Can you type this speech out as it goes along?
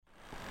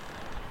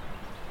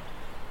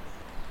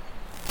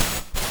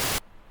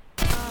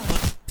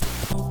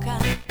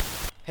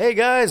Hey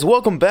guys,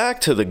 welcome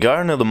back to the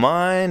Garden of the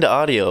Mind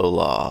audio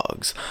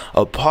logs,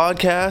 a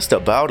podcast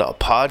about a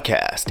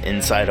podcast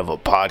inside of a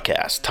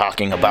podcast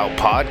talking about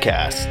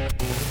podcasts.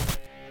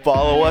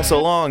 Follow us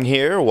along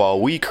here while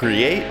we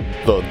create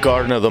the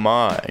Garden of the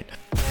Mind.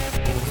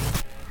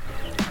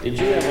 Did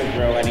you ever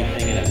grow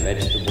anything in a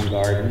vegetable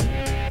garden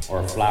or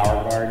a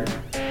flower garden?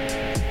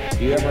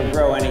 Do you ever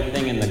grow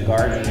anything in the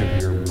garden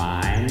of your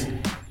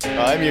mind?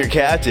 I'm your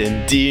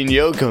captain, Dean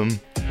Yoakum.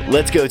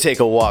 Let's go take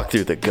a walk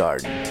through the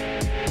garden.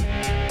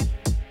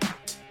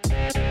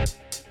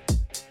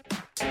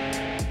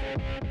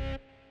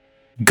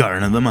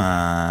 Garden of the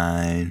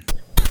Mind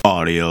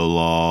audio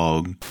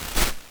log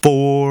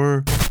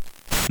for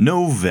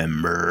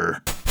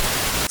November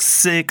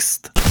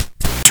 6th,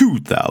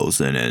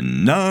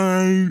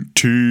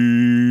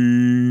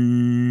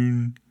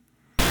 2019.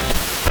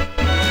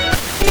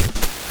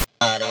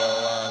 Audio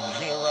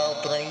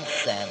log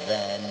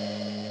 037.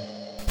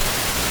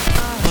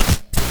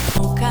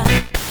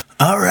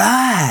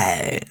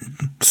 Alright,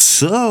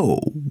 so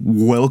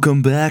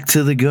welcome back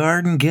to the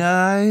garden,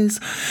 guys.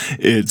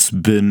 It's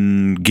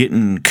been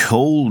getting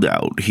cold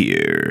out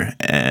here,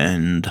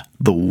 and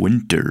the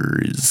winter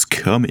is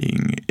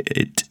coming.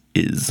 It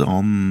is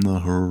on the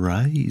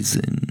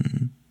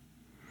horizon.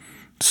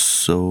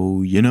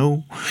 So,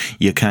 you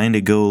kind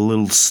of go a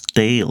little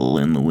stale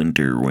in the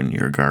winter when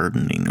you're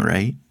gardening,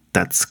 right?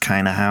 That's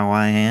kind of how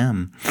I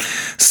am.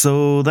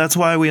 So that's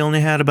why we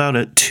only had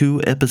about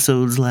 2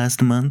 episodes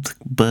last month,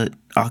 but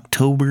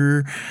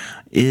October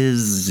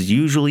is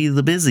usually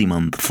the busy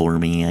month for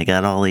me. I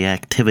got all the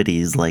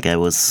activities like I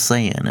was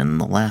saying in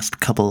the last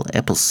couple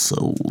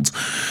episodes.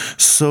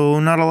 So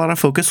not a lot of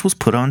focus was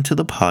put onto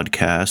the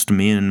podcast.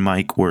 Me and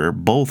Mike were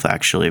both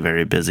actually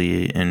very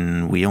busy,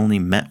 and we only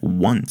met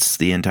once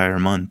the entire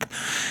month.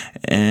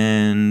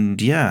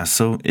 And yeah,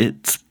 so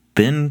it's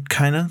been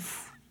kind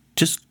of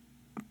just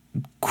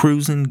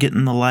cruising,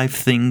 getting the life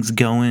things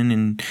going,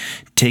 and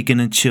taking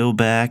a chill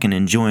back and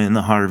enjoying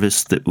the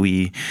harvest that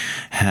we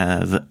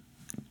have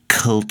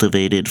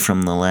cultivated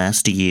from the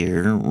last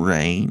year,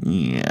 right?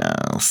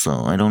 Yeah,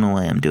 so I don't know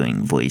why I'm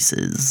doing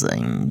voices.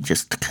 I'm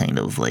just kind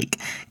of like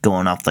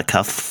going off the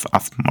cuff,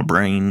 off my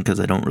brain, because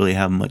I don't really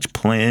have much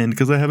planned,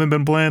 because I haven't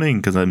been planning,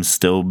 because I'm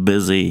still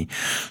busy.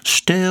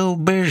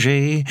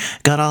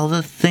 Got all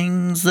the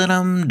things that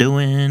I'm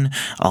doing,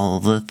 all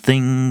the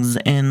things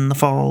in the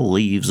fall,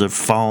 leaves are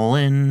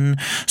falling,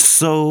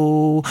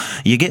 so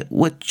you get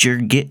what you're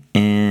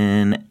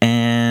getting.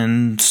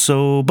 And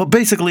so, but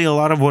basically a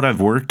lot of what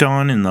I've worked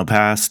on in the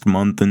past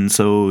month and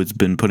so, it's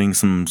been putting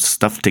some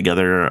stuff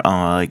together,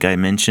 like I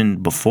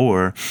mentioned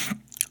before,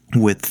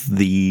 with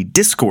the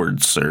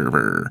Discord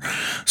server.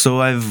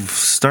 So I've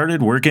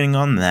started working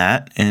on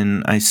that,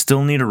 and I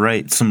still need to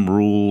write some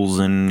rules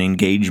and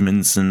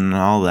engagements and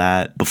all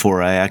that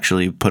before I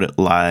actually put it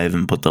live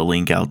and put the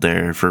link out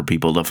there for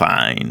people to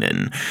find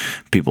and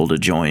people to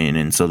join,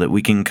 and so that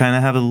we can kind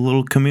of have a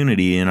little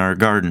community in our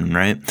garden,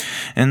 right?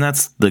 And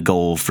that's the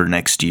goal for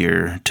next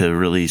year, to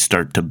really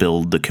start to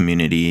build the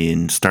community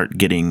and start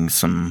getting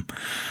some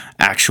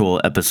actual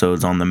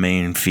episodes on the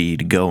main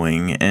feed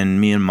going. And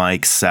me and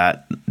Mike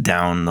sat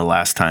down the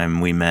last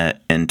time we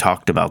met and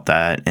talked about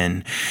that,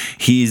 and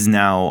he's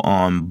now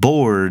on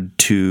board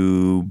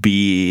to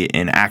be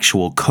an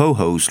actual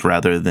co-host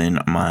rather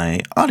than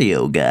my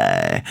audio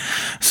guy.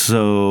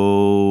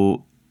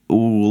 So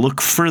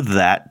look for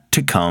that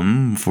to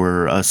come,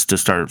 for us to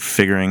start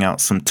figuring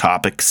out some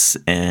topics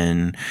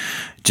and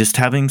just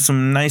having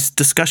some nice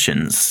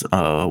discussions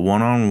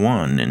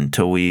one-on-one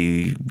until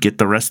we get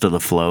the rest of the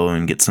flow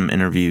and get some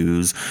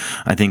interviews.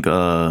 I think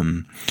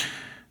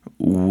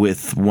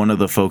with one of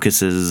the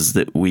focuses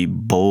that we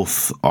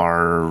both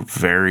are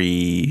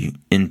very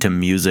into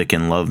music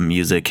and love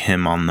music,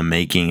 him on the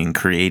making and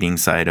creating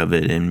side of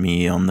it and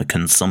me on the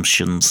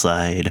consumption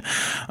side,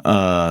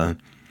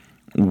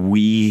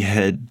 we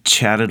had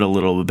chatted a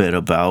little bit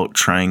about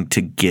trying to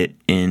get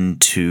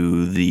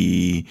into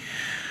the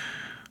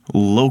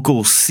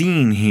local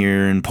scene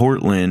here in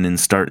Portland and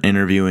start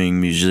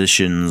interviewing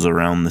musicians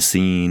around the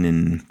scene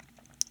and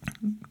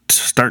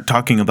start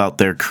talking about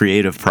their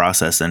creative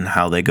process and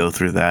how they go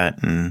through that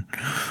and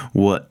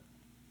what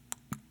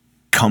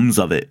comes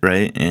of it,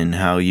 right? And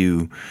how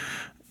you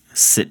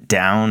sit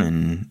down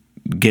and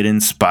get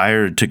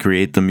inspired to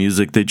create the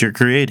music that you're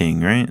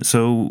creating, right?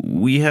 So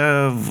we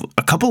have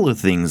a couple of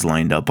things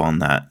lined up on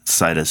that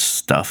side of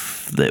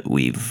stuff that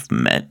we've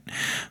met.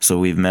 So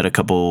we've met a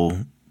couple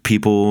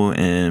people,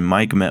 and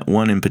Mike met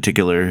one in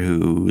particular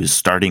who is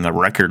starting a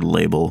record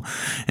label,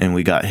 and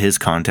we got his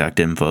contact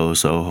info,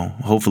 so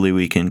hopefully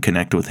we can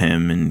connect with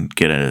him and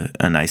get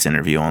a nice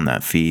interview on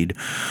that feed.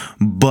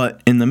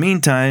 But in the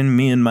meantime,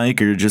 me and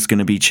Mike are just going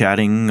to be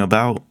chatting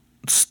about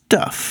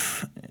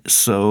stuff,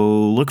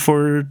 so look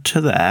forward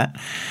to that.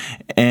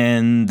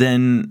 And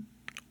then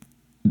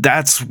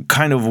that's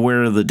kind of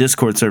where the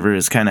Discord server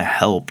has kind of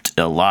helped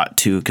a lot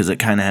too, because it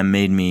kind of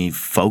made me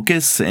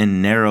focus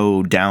and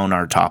narrow down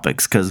our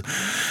topics. Because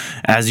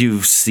as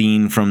you've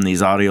seen from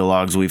these audio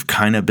logs, we've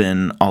kind of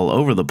been all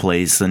over the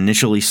place,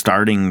 initially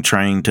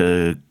trying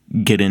to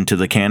get into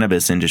the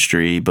cannabis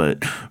industry,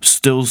 but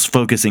still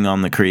focusing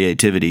on the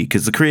creativity,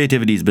 because the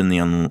creativity has been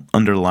the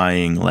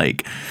underlying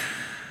like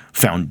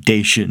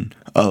foundation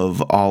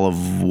of all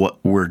of what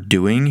we're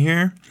doing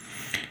here.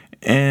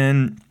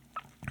 And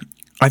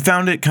I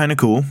found it kind of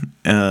cool,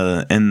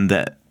 and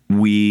that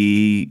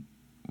we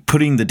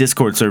putting the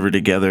Discord server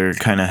together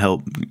kind of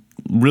helped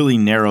really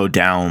narrow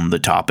down the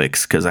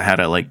topics, because I had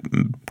to like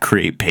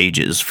create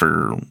pages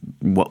for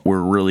what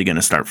we're really going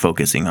to start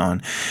focusing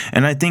on.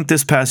 And I think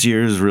this past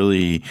year has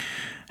really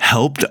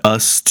helped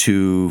us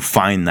to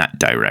find that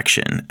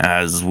direction,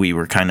 as we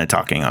were kind of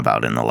talking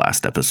about in the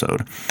last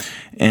episode.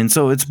 And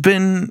so it's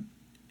been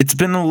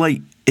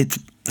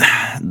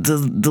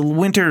the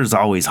winter is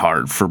always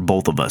hard for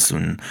both of us,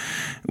 and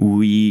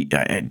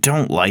I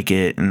don't like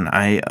it, and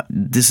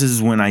this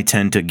is when I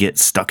tend to get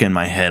stuck in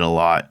my head a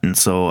lot, and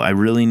so I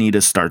really need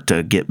to start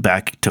to get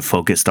back to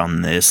focused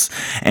on this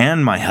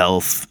and my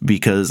health,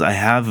 because I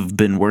have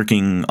been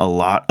working a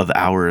lot of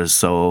hours,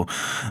 so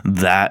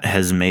that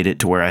has made it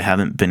to where I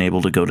haven't been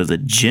able to go to the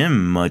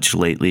gym much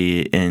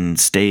lately and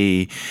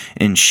stay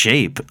in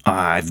shape.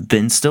 I've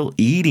been still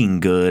eating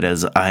good,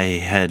 as I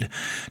had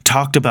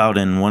talked about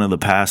in one of the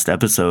past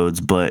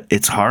episodes, but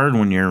it's hard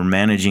when you're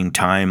managing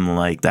time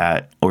like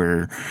that,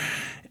 or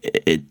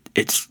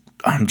it's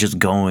I'm just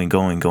going.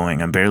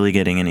 I'm barely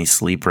getting any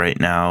sleep right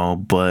now,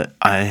 but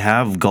I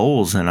have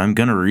goals and I'm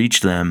gonna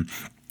reach them.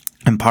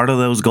 And part of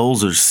those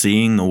goals are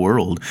seeing the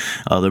world.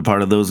 Other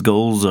part of those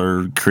goals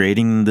are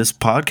creating this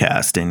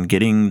podcast and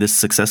getting this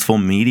successful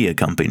media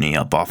company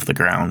up off the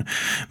ground,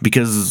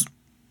 because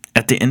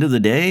at the end of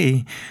the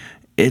day,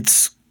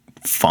 it's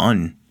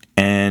fun.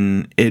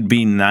 And it'd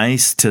be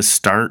nice to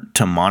start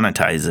to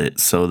monetize it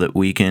so that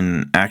we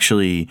can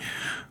actually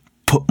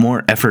put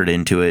more effort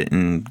into it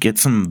and get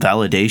some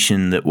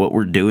validation that what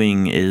we're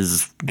doing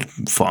is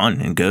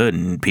fun and good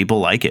and people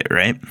like it,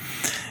 right?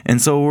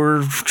 And so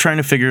we're trying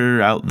to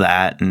figure out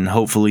that, and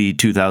hopefully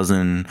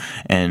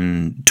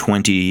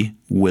 2020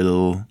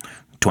 will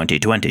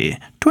 2020.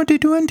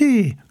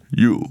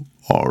 You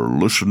are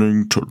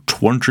listening to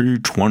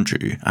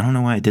 2020. I don't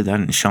know why I did that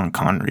in Sean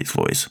Connery's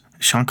voice.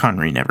 Sean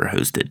Connery never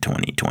hosted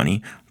 2020.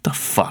 What the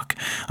fuck?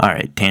 All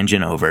right,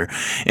 tangent over.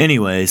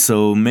 Anyway,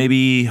 so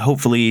maybe,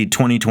 hopefully,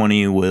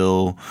 2020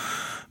 will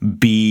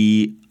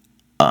be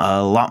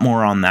a lot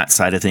more on that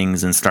side of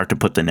things and start to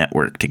put the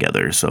network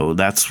together. So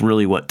that's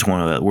really what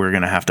we're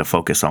going to have to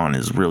focus on,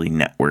 is really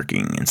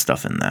networking and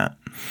stuff in that.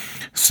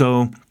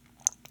 So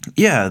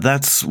yeah,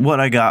 that's what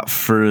I got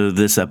for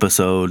this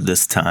episode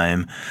this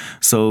time.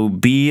 So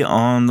be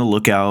on the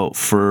lookout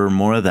for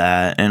more of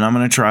that, and I'm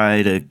going to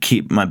try to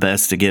keep my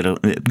best to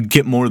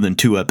get more than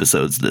 2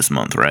 episodes this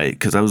month, right?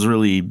 Because I was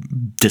really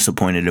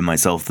disappointed in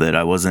myself that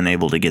I wasn't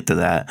able to get to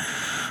that.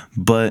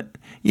 But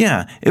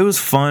yeah, it was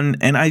fun,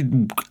 and I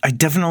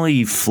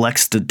definitely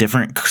flexed a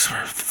different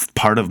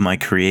part of my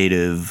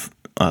creative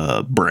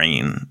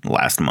brain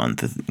last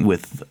month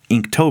with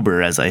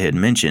Inktober, as I had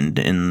mentioned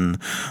in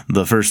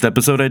the first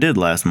episode I did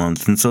last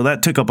month. And so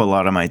that took up a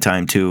lot of my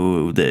time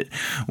too, that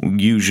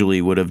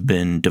usually would have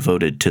been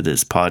devoted to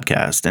this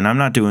podcast. And I'm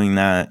not doing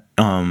that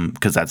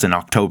because that's an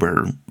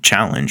October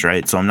challenge,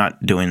 right? So I'm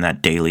not doing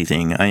that daily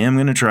thing. I am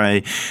going to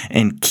try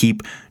and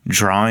keep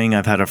drawing.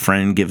 I've had a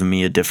friend give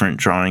me a different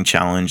drawing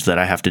challenge that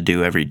I have to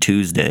do every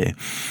Tuesday.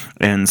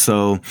 And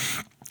so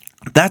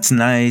that's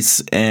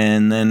nice.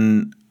 And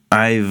then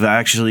I've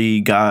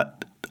actually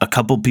got a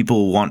couple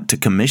people want to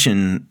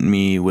commission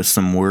me with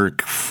some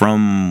work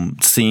from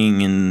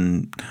seeing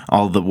in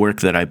all the work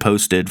that I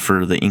posted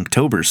for the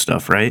Inktober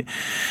stuff, right?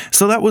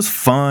 So that was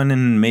fun,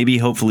 and maybe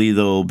hopefully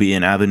there'll be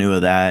an avenue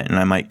of that, and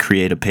I might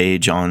create a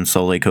page on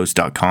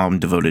soleilcoast.com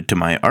devoted to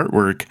my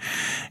artwork,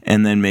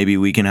 and then maybe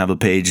we can have a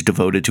page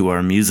devoted to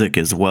our music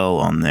as well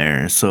on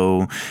there.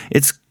 So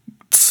it's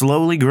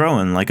slowly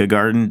growing like a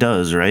garden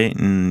does, right?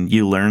 And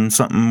you learn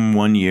something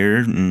one year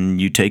and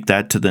you take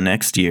that to the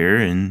next year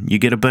and you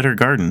get a better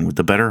garden with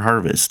a better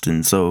harvest.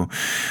 And so,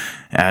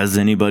 as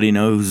anybody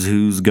knows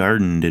who's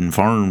gardened and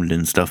farmed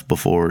and stuff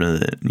before,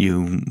 that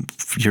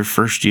your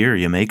first year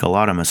you make a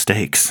lot of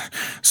mistakes.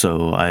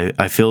 So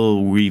I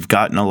feel we've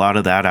gotten a lot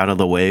of that out of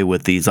the way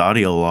with these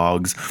audio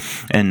logs,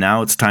 and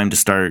now it's time to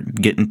start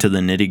getting to the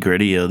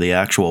nitty-gritty of the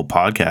actual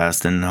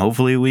podcast, and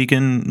hopefully we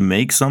can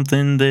make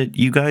something that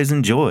you guys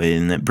enjoy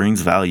and that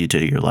brings value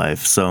to your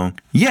life. So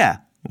yeah.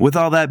 With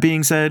all that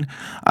being said,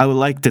 I would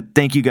like to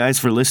thank you guys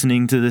for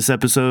listening to this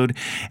episode,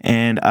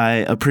 and I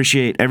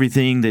appreciate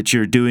everything that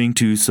you're doing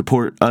to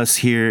support us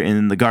here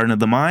in the Garden of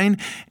the Mind.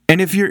 And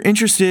if you're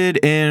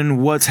interested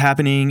in what's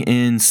happening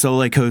in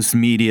Solecoast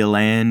Media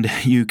Land,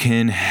 you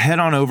can head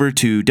on over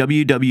to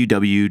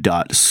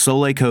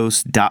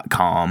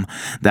www.solecoast.com.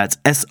 That's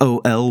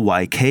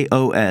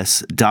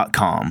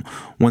SOLYKOS.com.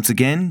 Once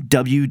again,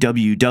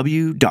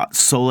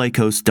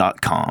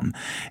 www.solecoast.com.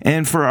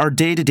 And for our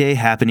day-to-day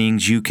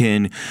happenings, you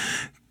can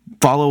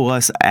follow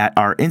us at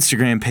our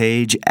Instagram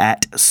page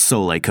at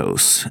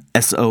Solykos,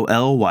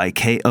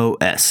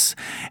 SOLYKOS.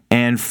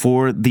 And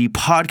for the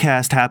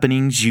podcast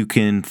happenings, you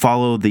can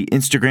follow the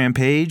Instagram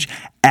page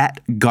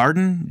at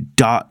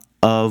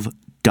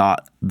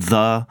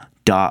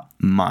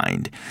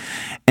garden.of.the.mind.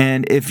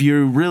 And if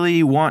you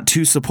really want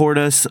to support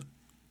us,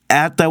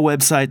 at the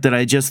website that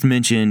I just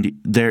mentioned,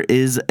 there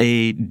is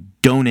a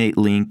donate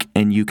link,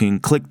 and you can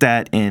click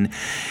that and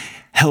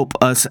help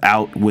us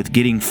out with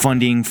getting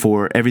funding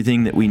for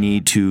everything that we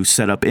need to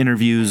set up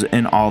interviews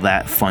and all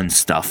that fun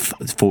stuff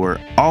for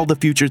all the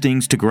future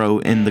things to grow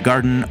in the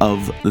Garden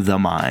of the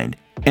Mind.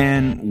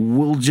 And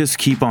we'll just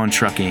keep on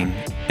trucking,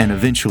 and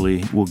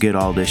eventually we'll get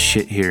all this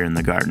shit here in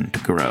the garden to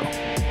grow.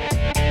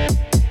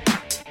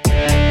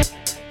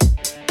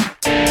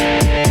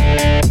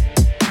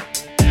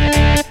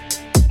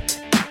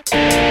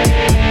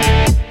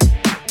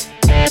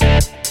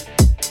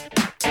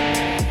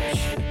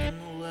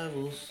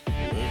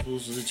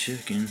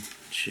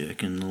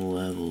 Checking the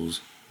levels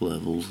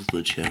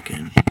the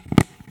checking.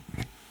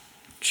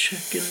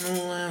 Checking the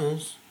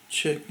levels,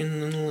 checking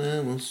the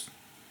levels,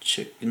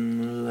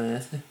 checking the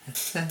levels.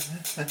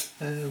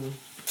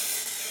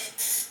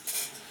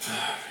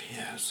 Oh,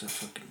 yeah, it's a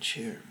fucking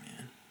chair,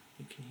 man.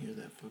 You can hear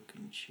that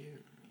fucking chair,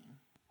 man.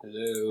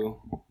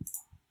 Hello.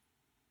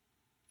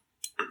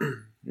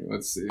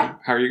 Let's see.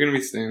 How are you going to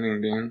be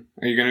standing, Dan?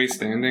 Are you going to be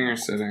standing or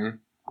sitting?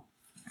 Do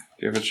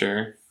you have a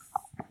chair?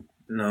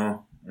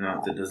 No.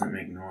 Not that doesn't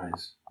make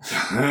noise. So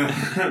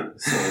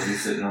I'll be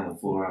sitting on the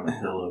floor on a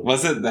pillow.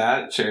 Was it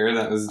that chair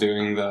that was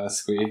doing the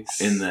squeaks?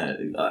 In that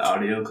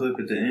audio clip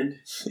at the end?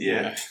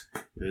 Yeah.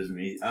 It was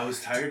me. I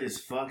was tired as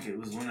fuck. It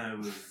was when I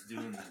was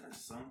doing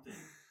something.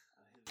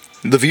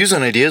 The views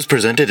and ideas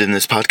presented in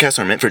this podcast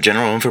are meant for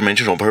general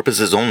informational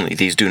purposes only.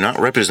 These do not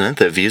represent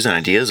the views and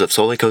ideas of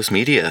Solecoast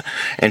Media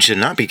and should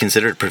not be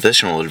considered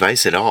professional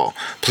advice at all.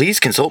 Please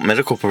consult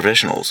medical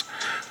professionals.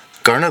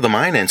 Garden of the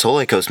Mind and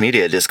Solecoast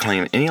Media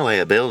disclaim any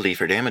liability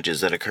for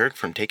damages that occurred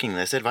from taking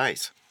this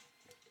advice.